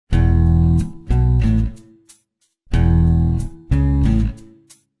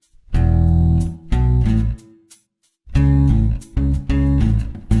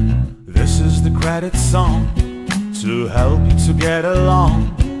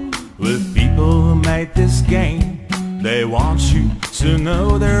with people who made this game. They want you to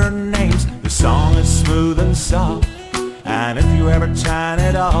know their names. The song is smooth and soft, and if you ever turn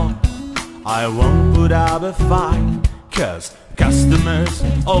it off, I won't put up a fight, 'cause customers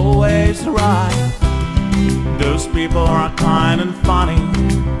always right. Those people are kind and funny,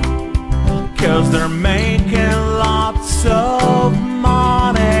 'cause they're making lots of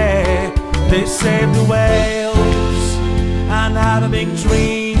money. They save the whales and have a big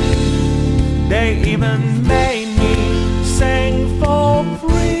dream. They even made me sing for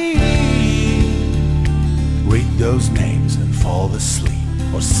free. Read those names and fall asleep,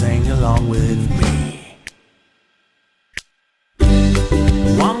 or sing along with me.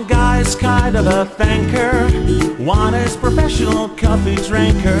 One guy is kind of a thinker, one is professional coffee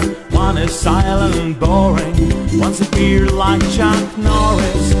drinker, one is silent and boring, one's a beer like Chuck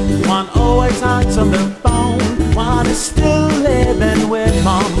Norris, one always hides on the phone, one is still living with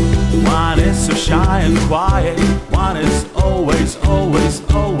mom, one is so shy and quiet, one is always, always,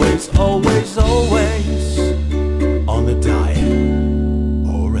 always, always, always on the diet,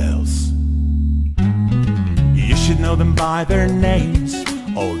 or else. You should know them by their names,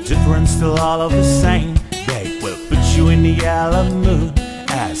 all different, still all of the same. They will put you in the yellow mood,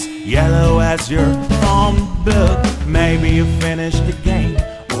 as yellow as your phone book. Maybe you finished the game,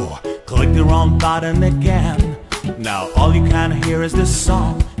 or click the wrong button again. Now all you can hear is the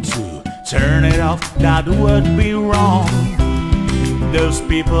song. To turn it off, that would be wrong. Those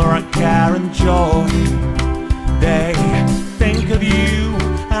people are care and joy. They think of you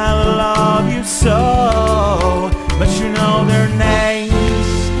and love you so, but you know their names,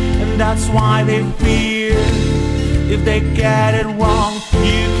 and that's why they fear. If they get it wrong,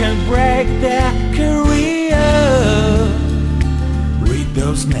 you can break their career. Read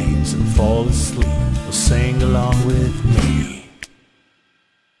those names and fall asleep, or sing along with me.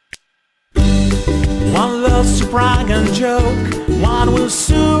 One loves to brag and joke, one will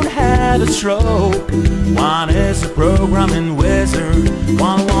soon have a stroke. One is a programming wizard,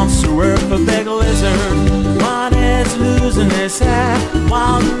 one wants to work for Big Lizard. One is losing his head,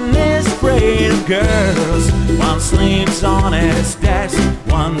 one is afraid of girls. One sleeps on his desk,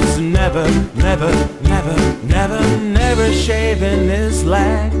 one's never, never, never, never, never shaving his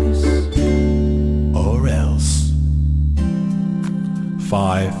legs, or else.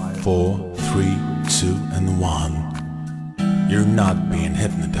 5, 4, 3, 2, and 1. You're not being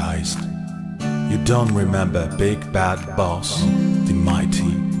hypnotized. You don't remember Big Bad Boss, the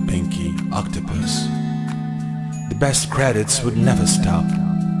mighty Pinky Octopus. The best credits would never stop.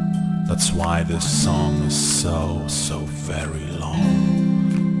 That's why this song is so very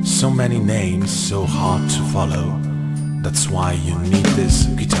long. So many names, so hard to follow. That's why you need this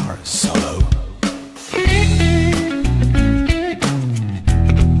guitar solo.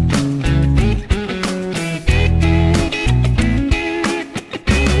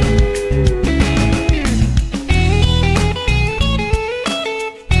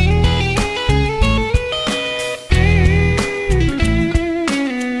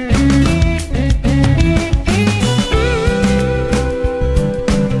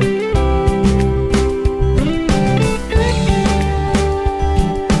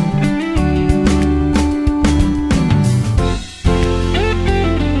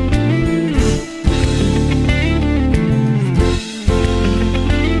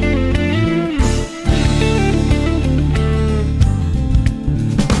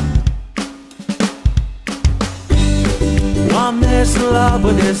 One is in love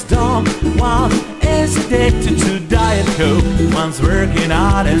with his dog, one is addicted to Diet Coke. One's working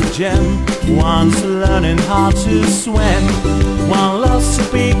out in gym, one's learning how to swim. One loves to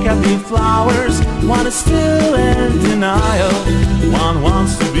pick at the flowers, one is still in denial. One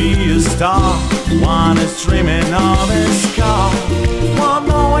wants to be a star, one is dreaming of his car. One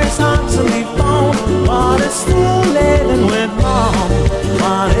always hangs on the phone, one is still living with mom.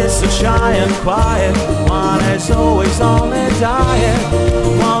 One is so shy and quiet, one is always on a diet.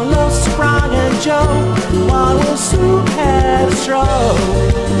 One loves to brag and joke, one will soon have a stroke.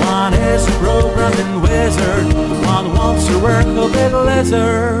 One is a programming wizard, one wants to work for Big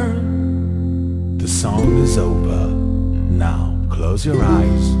Lizard. The song is over. Now close your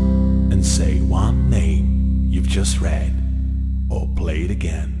eyes and say one name you've just read, or play it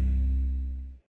again.